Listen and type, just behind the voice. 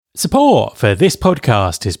Support for this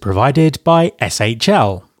podcast is provided by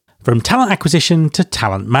SHL. From talent acquisition to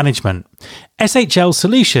talent management, SHL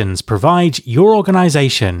Solutions provide your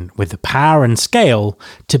organisation with the power and scale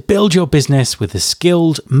to build your business with the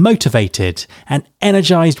skilled, motivated and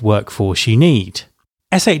energised workforce you need.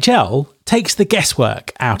 SHL takes the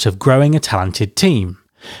guesswork out of growing a talented team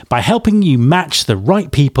by helping you match the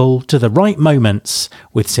right people to the right moments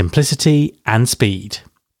with simplicity and speed.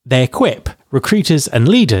 They equip recruiters and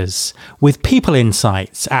leaders with people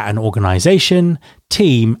insights at an organisation,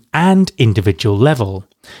 team and individual level,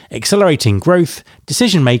 accelerating growth,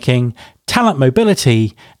 decision-making, talent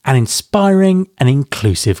mobility and inspiring an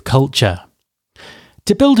inclusive culture.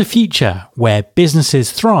 To build a future where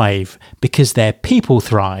businesses thrive because their people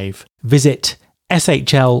thrive, visit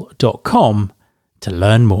shl.com to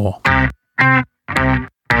learn more.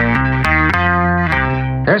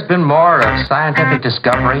 There's been more of scientific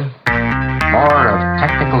discovery, more of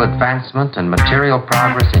technical advancement and material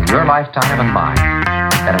progress in your lifetime and mine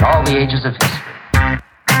than in all the ages of history.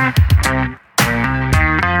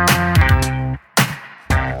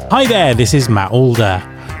 Hi there, this is Matt Alder.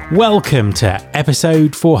 Welcome to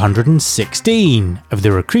episode 416 of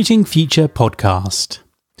the Recruiting Future podcast.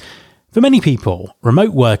 For many people,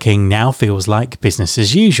 remote working now feels like business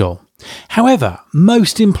as usual. However,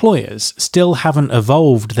 most employers still haven't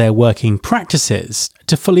evolved their working practices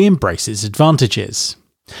to fully embrace its advantages.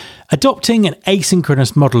 Adopting an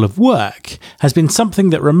asynchronous model of work has been something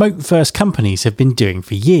that remote-first companies have been doing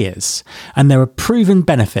for years, and there are proven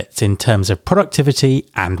benefits in terms of productivity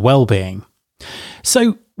and well-being.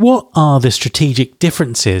 So, what are the strategic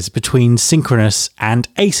differences between synchronous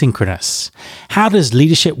and asynchronous? How does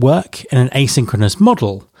leadership work in an asynchronous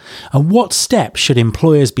model? And what steps should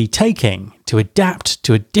employers be taking to adapt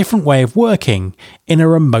to a different way of working in a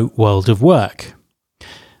remote world of work?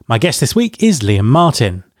 My guest this week is Liam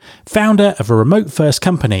Martin, founder of a remote-first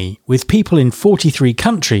company with people in 43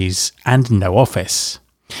 countries and no office.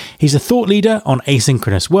 He's a thought leader on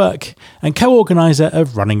asynchronous work and co-organiser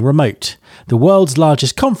of Running Remote, the world's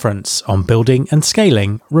largest conference on building and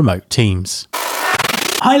scaling remote teams.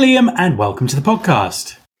 Hi Liam, and welcome to the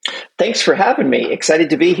podcast. Thanks for having me. Excited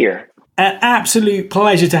to be here. An absolute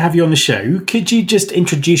pleasure to have you on the show. Could you just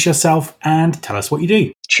introduce yourself and tell us what you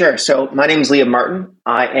do? Sure. So my name is Liam Martin.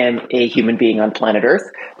 I am a human being on planet Earth.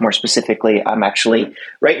 More specifically, I'm actually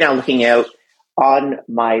right now looking out on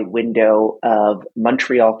my window of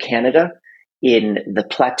Montreal, Canada, in the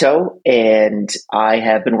Plateau, and I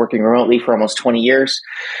have been working remotely for almost 20 years.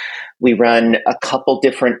 We run a couple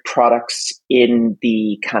different products in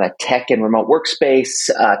the kind of tech and remote workspace,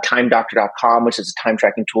 TimeDoctor.com, which is a time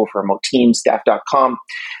tracking tool for remote teams, Staff.com,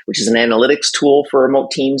 which is an analytics tool for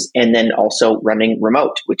remote teams, and then also Running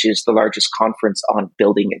Remote, which is the largest conference on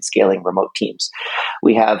building and scaling remote teams.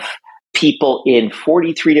 We have people in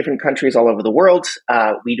 43 different countries all over the world.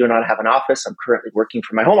 We do not have an office. I'm currently working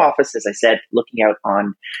from my home office, as I said, looking out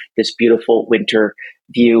on this beautiful winter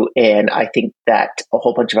view. And I think that a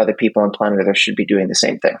whole bunch of other people on planet Earth should be doing the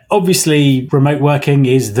same thing. Obviously, remote working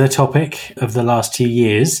is the topic of the last 2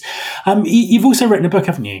 years. You've also written a book,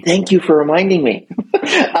 haven't you? Thank you for reminding me.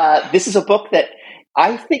 This is a book that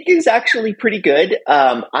I think is actually pretty good.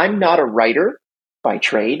 I'm not a writer by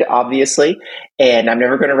trade, obviously, and I'm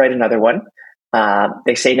never going to write another one.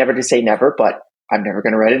 They say never to say never, but I'm never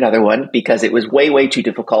going to write another one because it was way, way too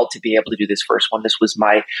difficult to be able to do this first one. This was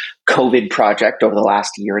my COVID project over the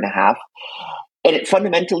last year and a half. And it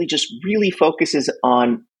fundamentally just really focuses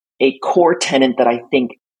on a core tenet that I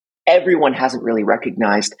think everyone hasn't really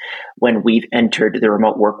recognized when we've entered the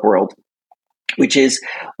remote work world, which is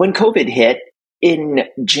when COVID hit, in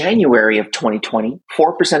January of 2020,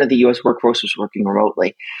 4% of the U.S. workforce was working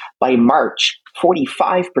remotely. By March,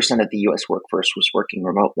 45% of the U.S. workforce was working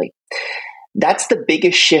remotely. That's the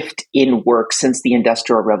biggest shift in work since the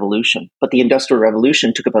Industrial Revolution. But the Industrial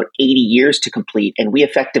Revolution took about 80 years to complete, and we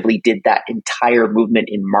effectively did that entire movement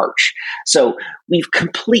in March. So we've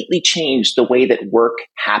completely changed the way that work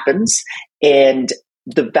happens, and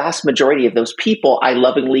the vast majority of those people I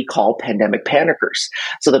lovingly call pandemic panickers.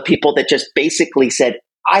 So the people that just basically said,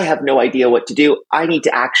 I have no idea what to do. I need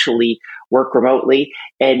to actually work remotely.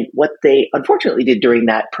 And what they unfortunately did during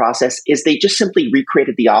that process is they just simply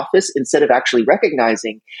recreated the office instead of actually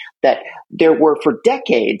recognizing that there were for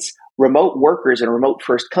decades remote workers and remote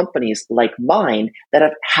first companies like mine that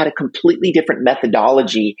have had a completely different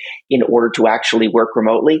methodology in order to actually work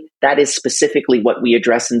remotely. That is specifically what we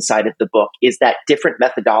address inside of the book, is that different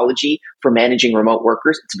methodology for managing remote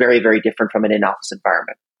workers. It's very, very different from an in-office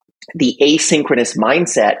environment. The asynchronous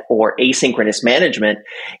mindset or asynchronous management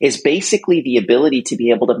is basically the ability to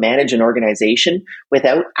be able to manage an organization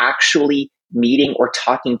without actually meeting or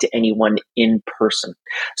talking to anyone in person.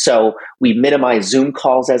 So we minimize Zoom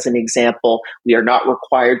calls as an example. We are not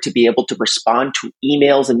required to be able to respond to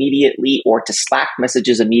emails immediately or to Slack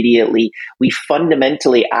messages immediately. We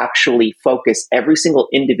fundamentally actually focus every single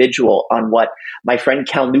individual on what my friend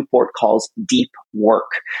Cal Newport calls deep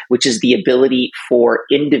work, which is the ability for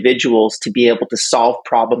individuals to be able to solve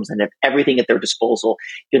problems and have everything at their disposal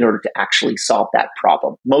in order to actually solve that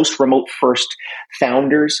problem. Most remote first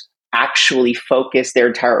founders actually focus their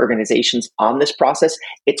entire organizations on this process.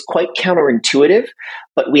 It's quite counterintuitive,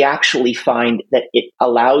 but we actually find that it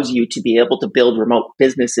allows you to be able to build remote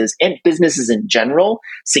businesses and businesses in general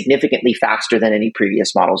significantly faster than any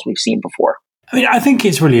previous models we've seen before. I mean, I think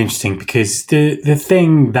it's really interesting because the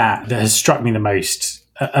thing that has struck me the most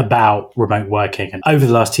about remote working and over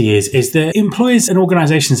the last 2 years is that employers and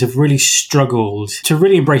organizations have really struggled to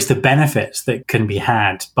really embrace the benefits that can be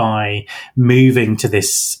had by moving to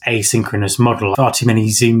this asynchronous model. Far too many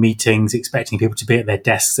Zoom meetings, expecting people to be at their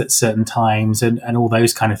desks at certain times and all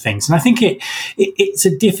those kind of things. And I think it's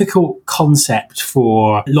a difficult concept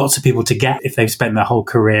for lots of people to get if they've spent their whole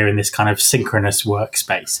career in this kind of synchronous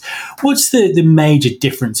workspace. What's the major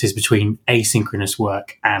differences between asynchronous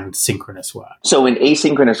work and synchronous work? So in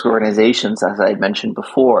asynchronous organizations, as I mentioned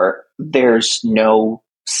before, there's no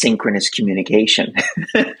synchronous communication.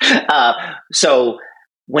 So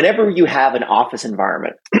whenever you have an office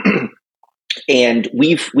environment, and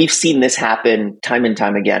we've seen this happen time and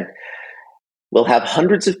time again, we'll have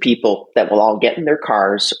hundreds of people that will all get in their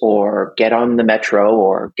cars or get on the metro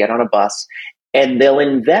or get on a bus, and they'll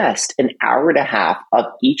invest an hour and a half of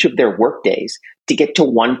each of their work days to get to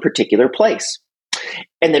one particular place.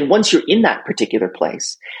 And then once you're in that particular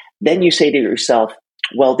place, then you say to yourself,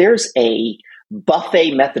 well, there's a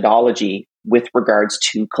buffet methodology with regards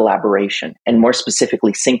to collaboration, and more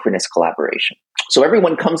specifically, synchronous collaboration. So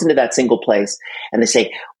everyone comes into that single place and they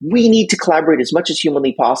say, we need to collaborate as much as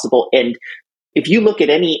humanly possible. And if you look at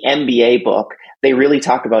any MBA book, they really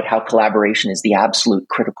talk about how collaboration is the absolute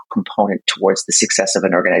critical component towards the success of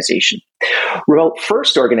an organization. Remote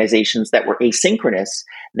first organizations that were asynchronous,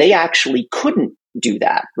 they actually couldn't do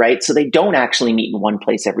that, right? So they don't actually meet in one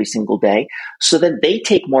place every single day. So then they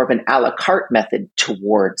take more of an a la carte method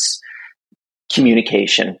towards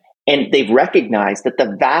communication. And they've recognized that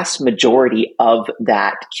the vast majority of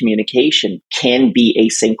that communication can be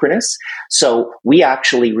asynchronous. So we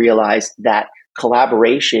actually realized that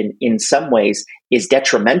collaboration in some ways is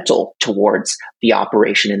detrimental towards the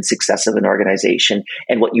operation and success of an organization.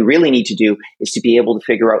 And what you really need to do is to be able to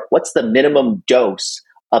figure out what's the minimum dose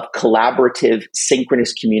of collaborative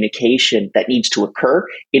synchronous communication that needs to occur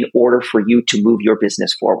in order for you to move your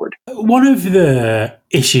business forward. One of the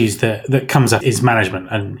issues that comes up is management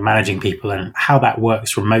and managing people and how that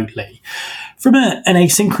works remotely. From an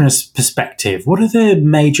asynchronous perspective, what are the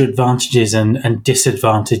major advantages and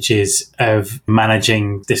disadvantages of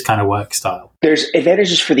managing this kind of work style? There's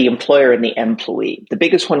advantages for the employer and the employee. The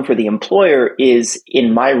biggest one for the employer is,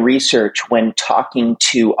 in my research, when talking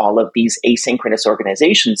to all of these asynchronous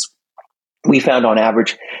organizations, we found on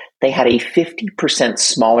average they had a 50%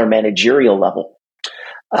 smaller managerial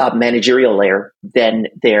layer than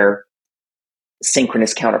their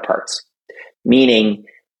synchronous counterparts, meaning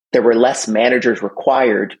there were less managers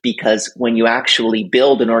required, because when you actually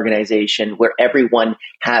build an organization where everyone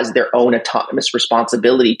has their own autonomous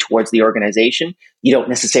responsibility towards the organization, you don't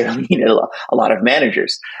necessarily need a lot of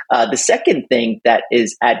managers. The second thing that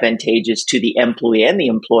is advantageous to the employee and the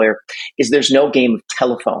employer is there's no game of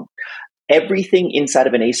telephone. Everything inside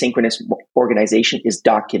of an asynchronous organization is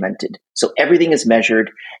documented. So everything is measured,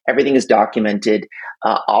 everything is documented.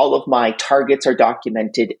 All of my targets are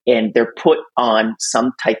documented, and they're put on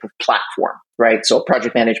some type of platform, right? So a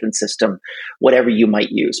project management system, whatever you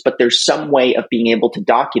might use. But there's some way of being able to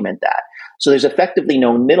document that. So there's effectively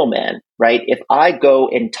no middleman, right? If I go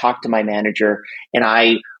and talk to my manager and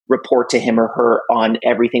I report to him or her on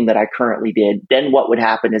everything that I currently did, then what would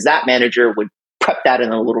happen is that manager would prep that in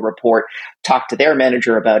a little report, talk to their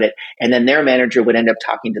manager about it, and then their manager would end up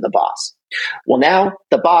talking to the boss. Well, now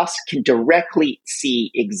the boss can directly see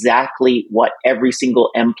exactly what every single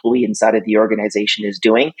employee inside of the organization is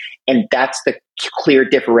doing. And that's the clear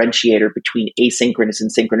differentiator between asynchronous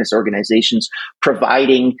and synchronous organizations,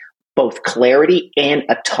 providing both clarity and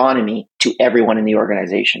autonomy to everyone in the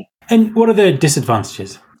organization. And what are the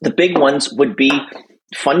disadvantages? The big ones would be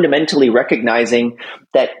fundamentally recognizing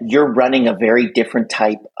that you're running a very different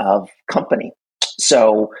type of company.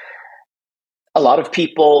 So A lot of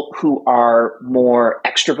people who are more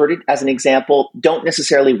extroverted, as an example, don't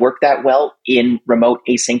necessarily work that well in remote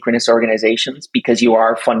asynchronous organizations because you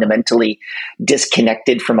are fundamentally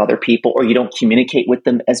disconnected from other people or you don't communicate with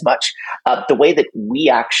them as much. The way that we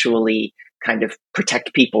actually kind of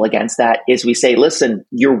protect people against that is we say, listen,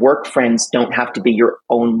 your work friends don't have to be your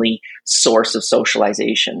only source of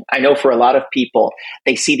socialization. I know for a lot of people,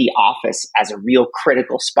 they see the office as a real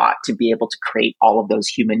critical spot to be able to create all of those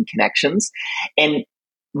human connections. And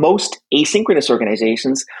most asynchronous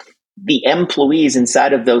organizations, the employees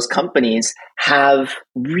inside of those companies have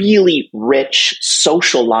really rich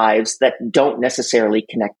social lives that don't necessarily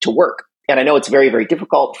connect to work. And I know it's very, very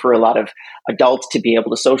difficult for a lot of adults to be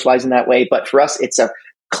able to socialize in that way. But for us, it's a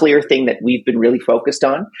clear thing that we've been really focused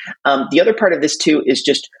on. The other part of this, too, is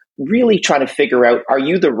just really trying to figure out, are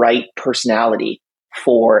you the right personality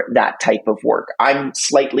for that type of work? I'm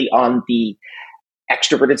slightly on the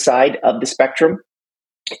extroverted side of the spectrum.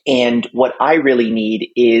 And what I really need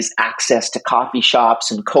is access to coffee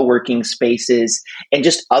shops and co-working spaces and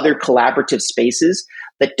just other collaborative spaces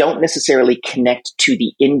that don't necessarily connect to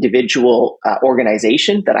the individual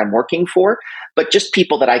organization that I'm working for, but just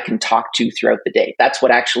people that I can talk to throughout the day. That's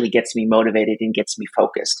what actually gets me motivated and gets me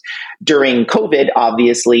focused. During COVID,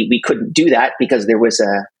 obviously, we couldn't do that because there was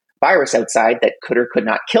a virus outside that could or could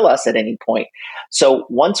not kill us at any point. So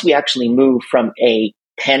once we actually move from a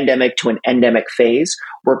pandemic to an endemic phase,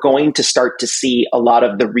 we're going to start to see a lot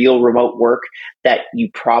of the real remote work that you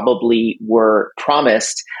probably were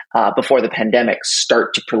promised before the pandemic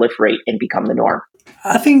start to proliferate and become the norm.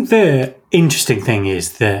 I think the interesting thing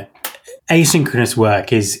is that asynchronous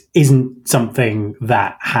work isn't something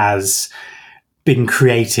that has been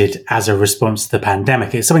created as a response to the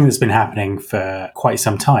pandemic. It's something that's been happening for quite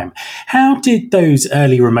some time. How did those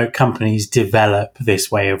early remote companies develop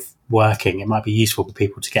this way of working? It might be useful for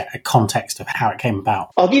people to get a context of how it came about.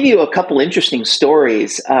 I'll give you a couple interesting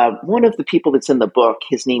stories. One of the people that's in the book,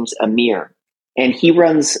 his name's Amir, and he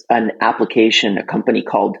runs an application, a company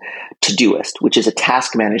called Todoist, which is a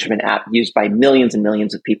task management app used by millions and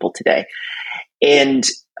millions of people today. And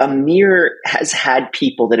Amir has had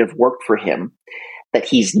people that have worked for him that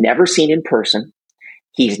he's never seen in person.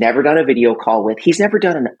 He's never done a video call with. He's never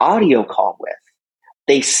done an audio call with.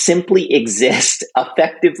 They simply exist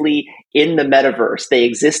effectively in the metaverse. They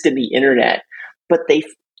exist in the internet, but they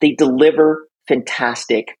deliver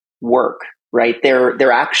fantastic work, right?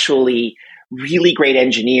 They're actually really great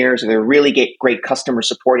engineers, or they're really great customer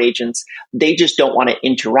support agents. They just don't want to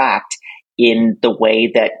interact in the way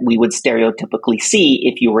that we would stereotypically see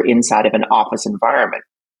if you were inside of an office environment.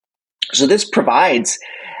 So this provides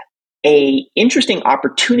an interesting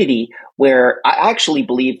opportunity where I actually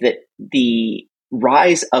believe that the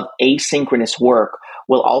rise of asynchronous work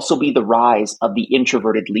will also be the rise of the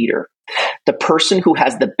introverted leader. The person who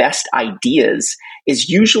has the best ideas is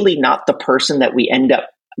usually not the person that we end up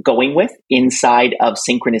going with inside of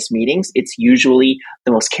synchronous meetings. It's usually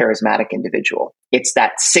the most charismatic individual. It's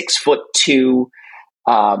that 6'2",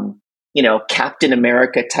 Captain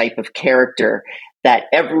America type of character that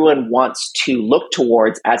everyone wants to look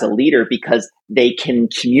towards as a leader because they can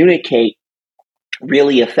communicate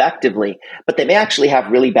really effectively, but they may actually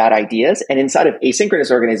have really bad ideas. And inside of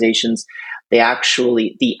asynchronous organizations, the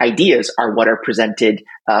ideas are what are presented,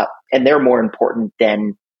 and they're more important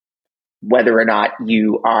than whether or not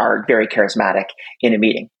you are very charismatic in a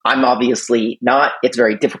meeting. I'm obviously not. It's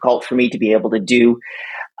very difficult for me to be able to do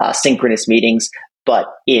synchronous meetings, but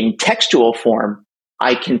in textual form,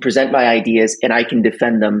 I can present my ideas and I can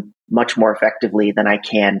defend them much more effectively than I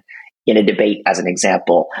can in a debate, as an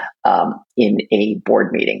example, in a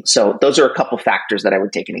board meeting. So those are a couple factors that I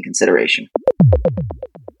would take into consideration.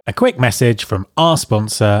 A quick message from our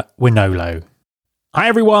sponsor, Wonolo. Hi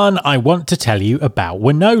everyone, I want to tell you about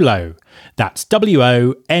Wonolo. That's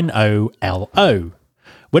Wonolo.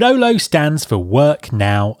 Wonolo stands for Work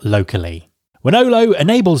Now Locally. Wonolo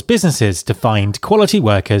enables businesses to find quality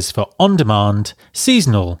workers for on-demand,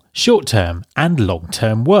 seasonal, short-term and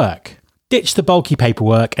long-term work. Ditch the bulky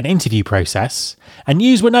paperwork and interview process and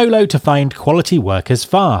use Wonolo to find quality workers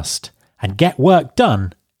fast and get work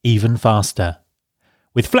done even faster.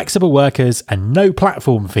 With flexible workers and no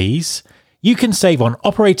platform fees, you can save on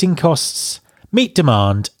operating costs, meet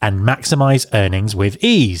demand and maximise earnings with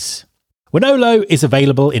ease. Wonolo is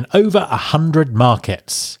available in over 100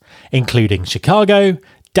 markets, including Chicago,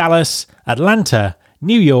 Dallas, Atlanta,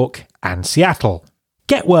 New York and Seattle.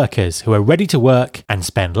 Get workers who are ready to work and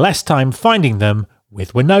spend less time finding them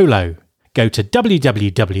with Wonolo. Go to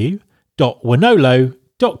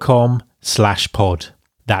www.wonolo.com/pod.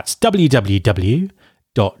 That's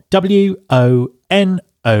www.wonolo.com/pod.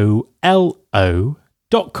 olo.com/pod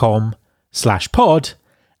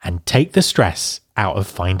and take the stress out of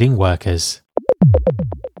finding workers.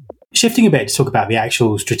 Shifting a bit to talk about the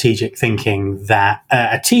actual strategic thinking that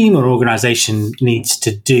a team or organization needs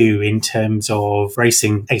to do in terms of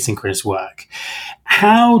racing asynchronous work.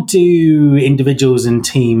 How do individuals and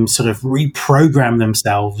teams sort of reprogram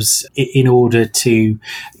themselves in order to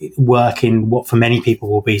work in what for many people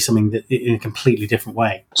will be something that in a completely different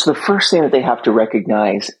way? So the first thing that they have to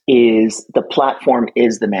recognize is the platform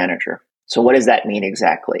is the manager. So what does that mean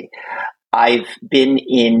exactly? I've been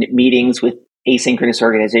in meetings with asynchronous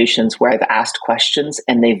organizations where I've asked questions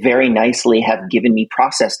and they very nicely have given me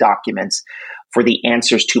process documents for the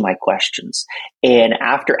answers to my questions. And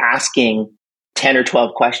after asking 10 or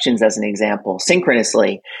 12 questions, as an example,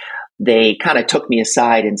 synchronously, they kind of took me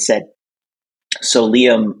aside and said, so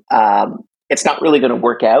Liam, it's not really going to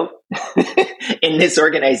work out in this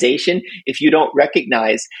organization if you don't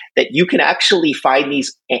recognize that you can actually find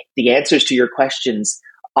the answers to your questions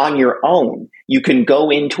on your own. You can go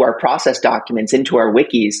into our process documents, into our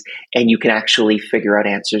wikis, and you can actually figure out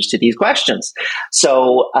answers to these questions.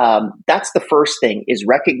 So that's the first thing, is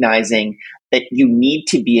recognizing that you need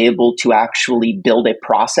to be able to actually build a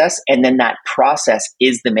process, and then that process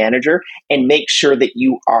is the manager, and make sure that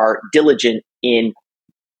you are diligent in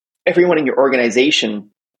everyone in your organization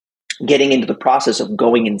getting into the process of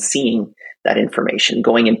going and seeing that information,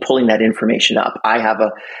 going and pulling that information up. I have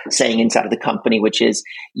a saying inside of the company, which is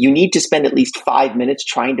you need to spend at least 5 minutes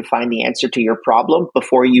trying to find the answer to your problem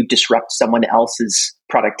before you disrupt someone else's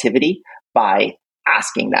productivity by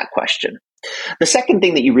asking that question. The second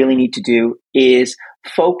thing that you really need to do is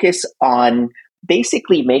focus on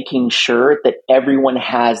basically making sure that everyone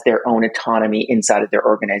has their own autonomy inside of their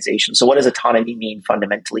organization. So what does autonomy mean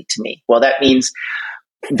fundamentally to me? Well, that means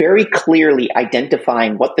very clearly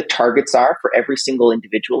identifying what the targets are for every single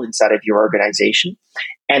individual inside of your organization,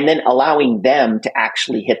 and then allowing them to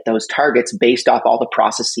actually hit those targets based off all the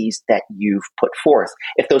processes that you've put forth.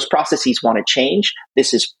 If those processes want to change,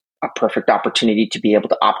 this is a perfect opportunity to be able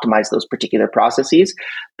to optimize those particular processes.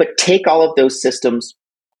 But take all of those systems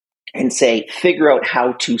and say, figure out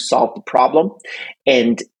how to solve the problem,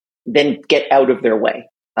 and then get out of their way.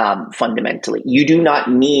 Fundamentally, you do not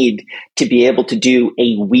need to be able to do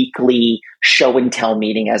a weekly show and tell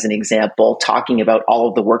meeting, as an example, talking about all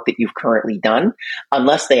of the work that you've currently done,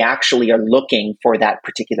 unless they actually are looking for that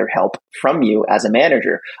particular help from you as a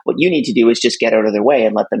manager. What you need to do is just get out of their way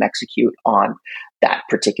and let them execute on that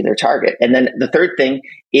particular target. And then the third thing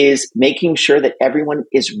is making sure that everyone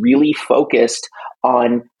is really focused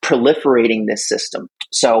on proliferating this system.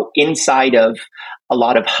 So inside of a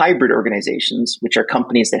lot of hybrid organizations, which are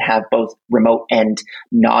companies that have both remote and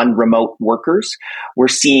non-remote workers, we're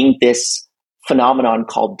seeing this phenomenon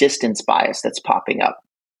called distance bias that's popping up,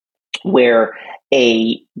 where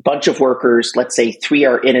a bunch of workers, let's say 3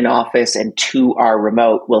 are in an office and 2 are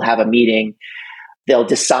remote, will have a meeting. They'll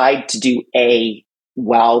decide to do A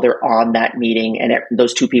while they're on that meeting, and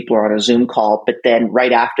those 2 people are on a Zoom call. But then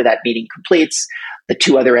right after that meeting completes, the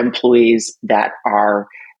 2 other employees that are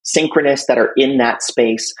synchronous, that are in that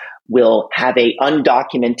space, will have a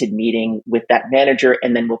undocumented meeting with that manager,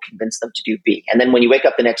 and then we'll convince them to do B. And then when you wake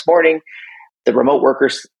up the next morning, the remote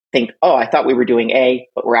workers think, oh, I thought we were doing A,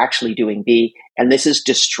 but we're actually doing B. And this is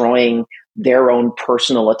destroying their own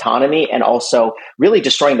personal autonomy, and also really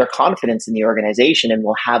destroying their confidence in the organization, and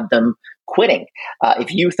will have them quitting.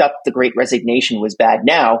 If you thought the Great Resignation was bad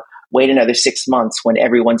now, wait another 6 months when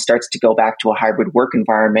everyone starts to go back to a hybrid work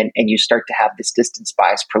environment and you start to have this distance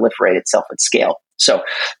bias proliferate itself at scale. So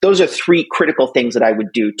those are 3 critical things that I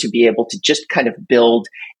would do to be able to just kind of build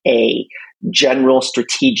a general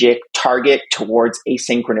strategic target towards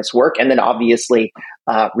asynchronous work. And then obviously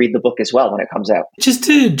read the book as well when it comes out. Just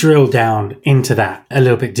to drill down into that a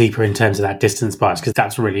little bit deeper in terms of that distance bias, because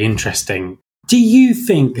that's really interesting. Do you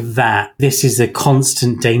think that this is a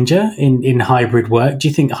constant danger in hybrid work? Do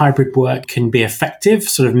you think hybrid work can be effective,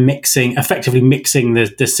 sort of effectively mixing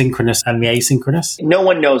the synchronous and the asynchronous? No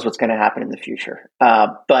one knows what's going to happen in the future.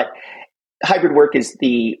 But hybrid work is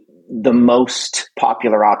the most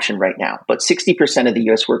popular option right now. But 60% of the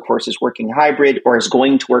US workforce is working hybrid, or is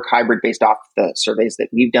going to work hybrid based off the surveys that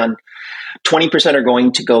we've done. 20% are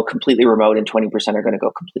going to go completely remote, and 20% are going to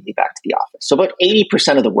go completely back to the office. So about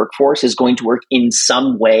 80% of the workforce is going to work in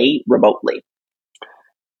some way remotely.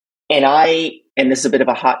 And this is a bit of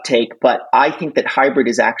a hot take, but I think that hybrid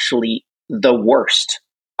is actually the worst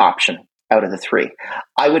option out of the 3.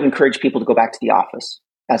 I would encourage people to go back to the office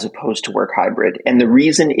as opposed to work hybrid. And the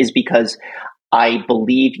reason is because I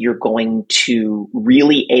believe you're going to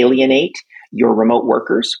really alienate your remote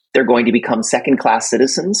workers. They're going to become second-class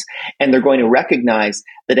citizens, and they're going to recognize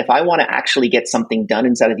that if I want to actually get something done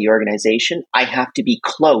inside of the organization, I have to be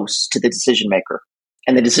close to the decision maker.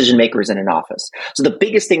 And the decision maker is in an office. So the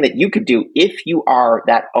biggest thing that you could do if you are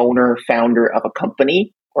that owner, founder of a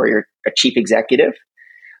company, or you're a chief executive,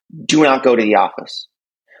 do not go to the office.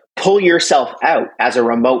 Pull yourself out as a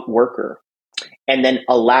remote worker and then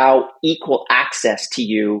allow equal access to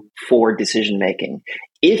you for decision making.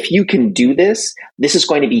 If you can do this, this is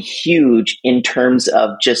going to be huge in terms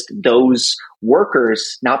of just those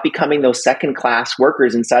workers not becoming those second-class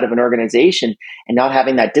workers inside of an organization and not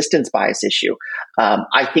having that distance bias issue.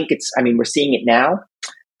 I think we're seeing it now.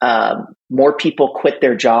 More people quit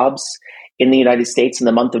their jobs in the United States in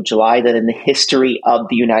the month of July than in the history of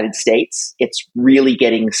the United States. It's really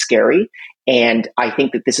getting scary. And I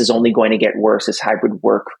think that this is only going to get worse as hybrid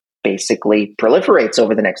work basically proliferates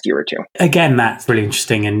over the next year or two. Again, that's really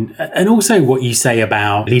interesting. And also what you say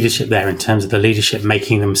about leadership there in terms of the leadership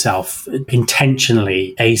making themselves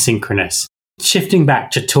intentionally asynchronous. Shifting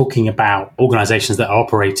back to talking about organizations that are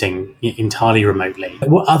operating entirely remotely,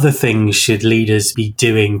 what other things should leaders be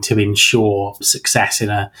doing to ensure success in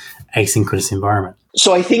a asynchronous environment?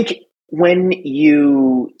 So I think when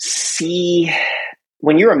you're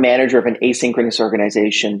a manager of an asynchronous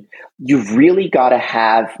organization, you've really got to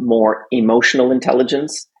have more emotional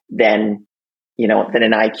intelligence than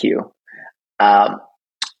an IQ. I'll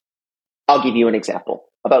give you an example.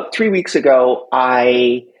 About 3 weeks ago,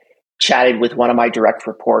 I chatted with one of my direct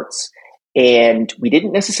reports, and we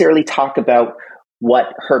didn't necessarily talk about what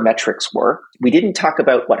her metrics were. We didn't talk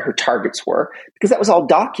about what her targets were because that was all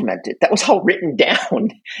documented. That was all written down.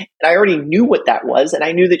 And I already knew what that was. And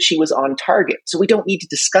I knew that she was on target. So we don't need to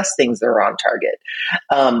discuss things that are on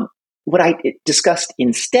target. What I discussed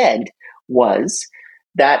instead was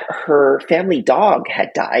that her family dog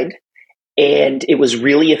had died and it was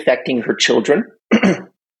really affecting her children.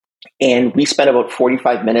 And we spent about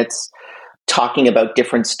 45 minutes talking about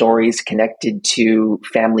different stories connected to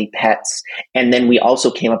family pets. And then we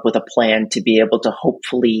also came up with a plan to be able to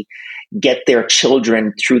hopefully get their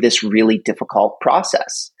children through this really difficult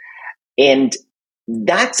process. And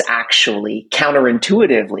that's actually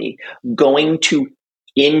counterintuitively going to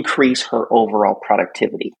increase her overall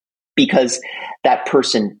productivity because that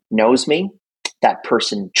person knows me, that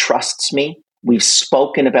person trusts me. We've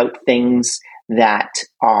spoken about things that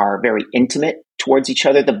are very intimate towards each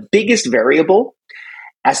other. The biggest variable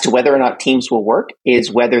as to whether or not teams will work is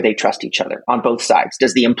whether they trust each other on both sides.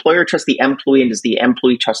 Does the employer trust the employee, and does the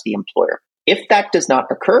employee trust the employer? If that does not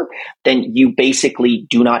occur, then you basically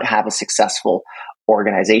do not have a successful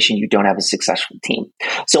organization. You don't have a successful team.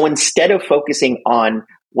 So instead of focusing on,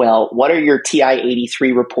 well, what are your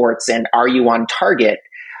TI-83 reports and are you on target?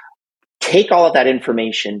 Take all of that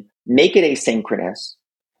information, make it asynchronous,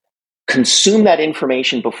 consume that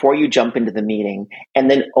information before you jump into the meeting,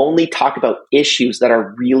 and then only talk about issues that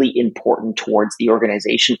are really important towards the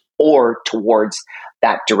organization or towards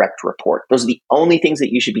that direct report. Those are the only things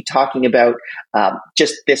that you should be talking about.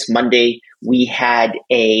 Just this Monday, we had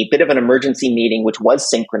a bit of an emergency meeting, which was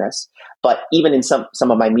synchronous, but even in some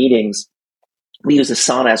of my meetings, we use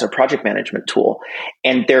Asana as our project management tool.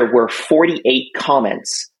 And there were 48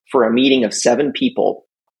 comments for a meeting of 7 people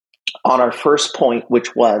on our first point,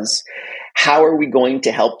 which was, how are we going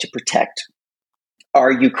to help to protect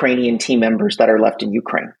our Ukrainian team members that are left in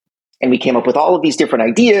Ukraine? And we came up with all of these different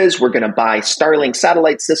ideas. We're going to buy Starlink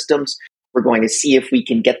satellite systems. We're going to see if we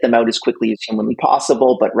can get them out as quickly as humanly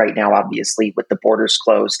possible. But right now, obviously, with the borders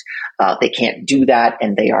closed, they can't do that.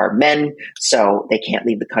 And they are men, so they can't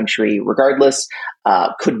leave the country regardless.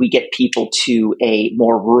 Could we get people to a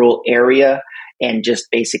more rural area and just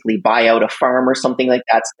basically buy out a farm or something like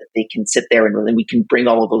that so that they can sit there and we can bring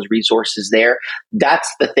all of those resources there?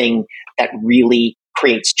 That's the thing that really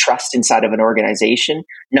creates trust inside of an organization,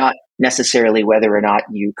 not necessarily whether or not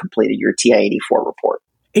you completed your TI-84 report.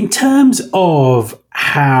 In terms of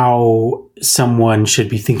how someone should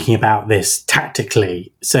be thinking about this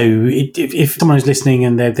tactically, so if someone is listening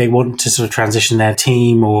and they want to sort of transition their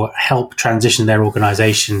team or help transition their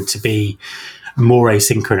organization to be more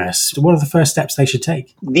asynchronous, what are the first steps they should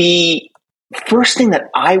take? The first thing that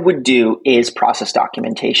I would do is process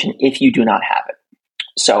documentation if you do not have it.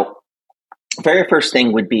 So very first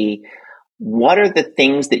thing would be, what are the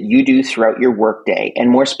things that you do throughout your workday, and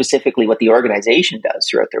more specifically, what the organization does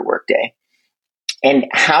throughout their workday? And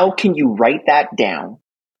how can you write that down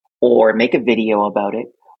or make a video about it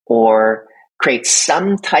or create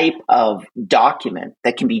some type of document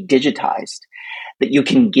that can be digitized that you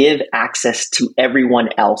can give access to everyone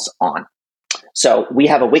else on? So we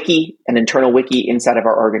have a wiki, an internal wiki inside of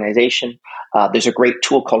our organization. There's a great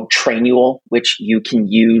tool called Trainual, which you can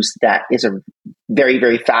use that is a very,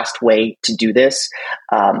 very fast way to do this.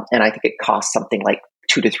 And I think it costs something like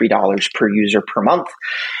 $2 to $3 per user per month.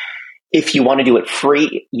 If you want to do it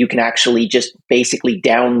free, you can actually just basically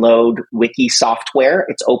download wiki software.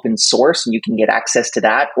 It's open source and you can get access to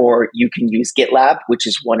that. Or you can use GitLab, which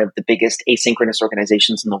is one of the biggest asynchronous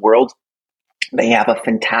organizations in the world. They have a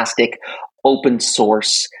fantastic open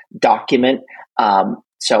source document.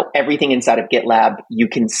 So everything inside of GitLab, you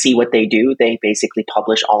can see what they do. They basically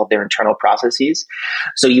publish all of their internal processes.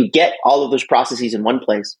 So you get all of those processes in one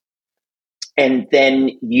place. And then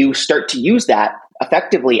you start to use that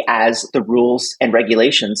effectively as the rules and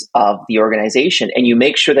regulations of the organization. And you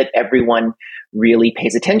make sure that everyone really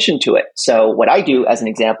pays attention to it. So what I do, as an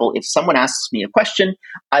example, if someone asks me a question,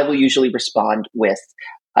 I will usually respond with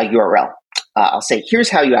a URL. I'll say, here's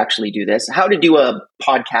how you actually do this. How to do a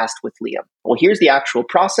podcast with Liam. Well, here's the actual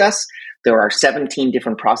process. There are 17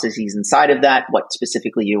 different processes inside of that. What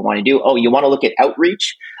specifically you want to do? Oh, you want to look at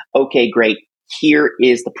outreach? Okay, great. Here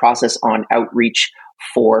is the process on outreach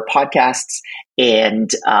for podcasts. And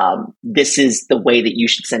this is the way that you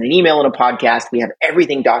should send an email in a podcast. We have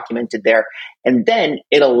everything documented there. And then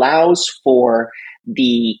it allows for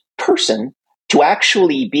the person to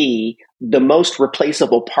actually be the most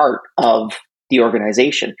replaceable part of the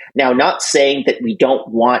organization. Now, not saying that we don't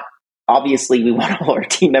want, obviously, we want all our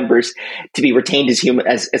team members to be retained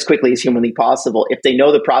as quickly as humanly possible. If they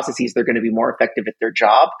know the processes, they're going to be more effective at their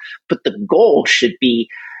job. But the goal should be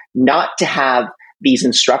not to have these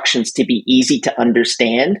instructions to be easy to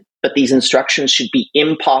understand, but these instructions should be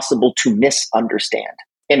impossible to misunderstand.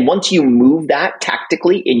 And once you move that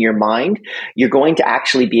tactically in your mind, you're going to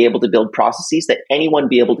actually be able to build processes that anyone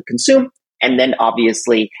be able to consume. And then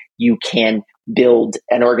obviously you can build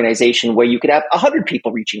an organization where you could have 100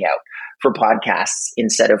 people reaching out for podcasts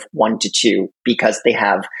instead of 1 to 2 because they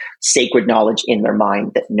have sacred knowledge in their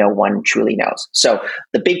mind that no one truly knows. So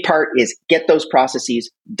the big part is get those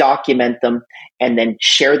processes, document them, and then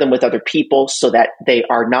share them with other people so that they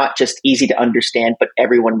are not just easy to understand, but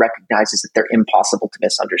everyone recognizes that they're impossible to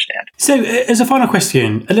misunderstand. So as a final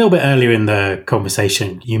question, a little bit earlier in the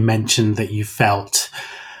conversation, you mentioned that you felt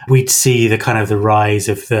we'd see the kind of the rise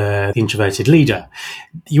of the introverted leader.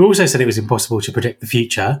 You also said it was impossible to predict the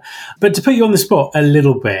future. But to put you on the spot a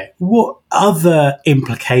little bit, what other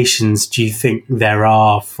implications do you think there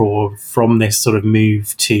are from this sort of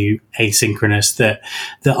move to asynchronous that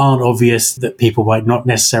aren't obvious, that people might not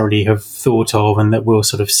necessarily have thought of and that we'll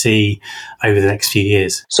sort of see over the next few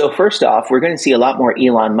years? So first off, we're going to see a lot more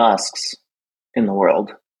Elon Musks in the world.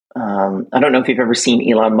 I don't know if you've ever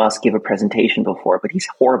seen Elon Musk give a presentation before, but he's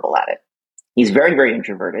horrible at it. He's very, very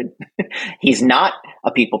introverted. He's not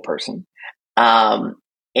a people person.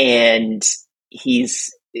 And he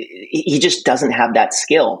just doesn't have that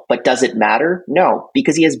skill. But does it matter? No,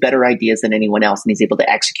 because he has better ideas than anyone else and he's able to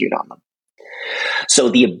execute on them. So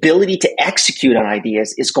the ability to execute on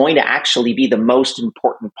ideas is going to actually be the most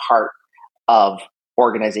important part of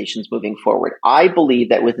organizations moving forward. I believe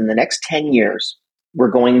that within the next 10 years, we're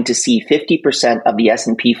going to see 50% of the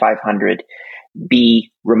S&P 500 be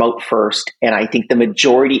remote first. And I think the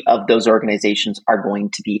majority of those organizations are going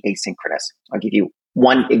to be asynchronous. I'll give you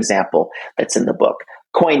one example that's in the book.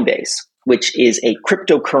 Coinbase, which is a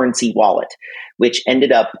cryptocurrency wallet, which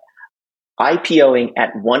ended up IPOing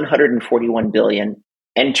at $141 billion,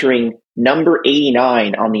 entering number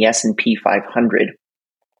 89 on the S&P 500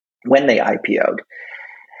 when they IPO'd.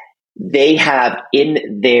 They have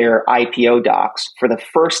in their IPO docs, for the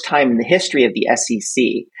first time in the history of the SEC,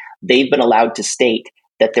 they've been allowed to state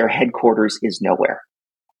that their headquarters is nowhere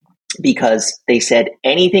because they said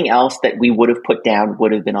anything else that we would have put down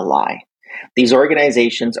would have been a lie. These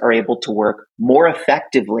organizations are able to work more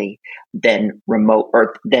effectively than remote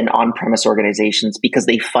or than on-premise organizations because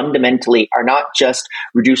they fundamentally are not just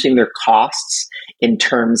reducing their costs in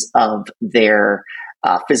terms of their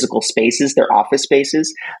physical spaces, their office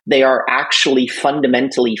spaces. They are actually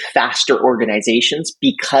fundamentally faster organizations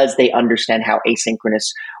because they understand how asynchronous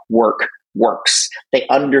work works. They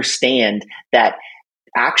understand that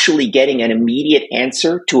actually getting an immediate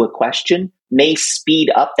answer to a question may speed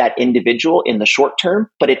up that individual in the short term,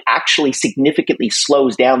 but it actually significantly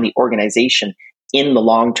slows down the organization in the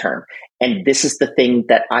long term. And this is the thing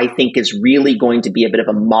that I think is really going to be a bit of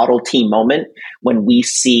a Model T moment when we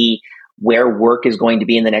see where work is going to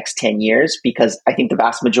be in the next 10 years, because I think the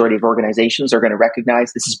vast majority of organizations are going to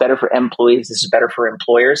recognize this is better for employees, this is better for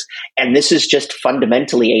employers, and this is just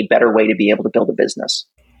fundamentally a better way to be able to build a business.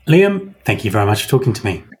 Liam, thank you very much for talking to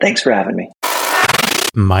me. Thanks for having me.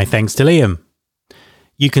 My thanks to Liam.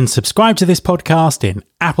 You can subscribe to this podcast in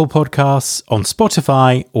Apple Podcasts, on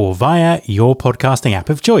Spotify, or via your podcasting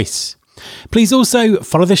app of choice. Please also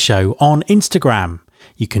follow the show on Instagram.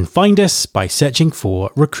 You can find us by searching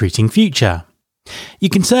for Recruiting Future. You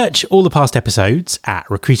can search all the past episodes at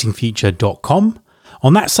recruitingfuture.com.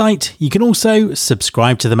 On that site, you can also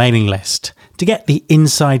subscribe to the mailing list to get the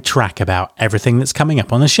inside track about everything that's coming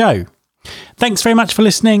up on the show. Thanks very much for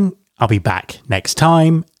listening. I'll be back next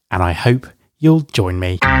time, and I hope you'll join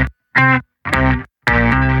me.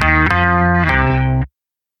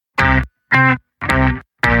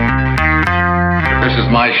 This is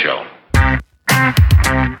my show.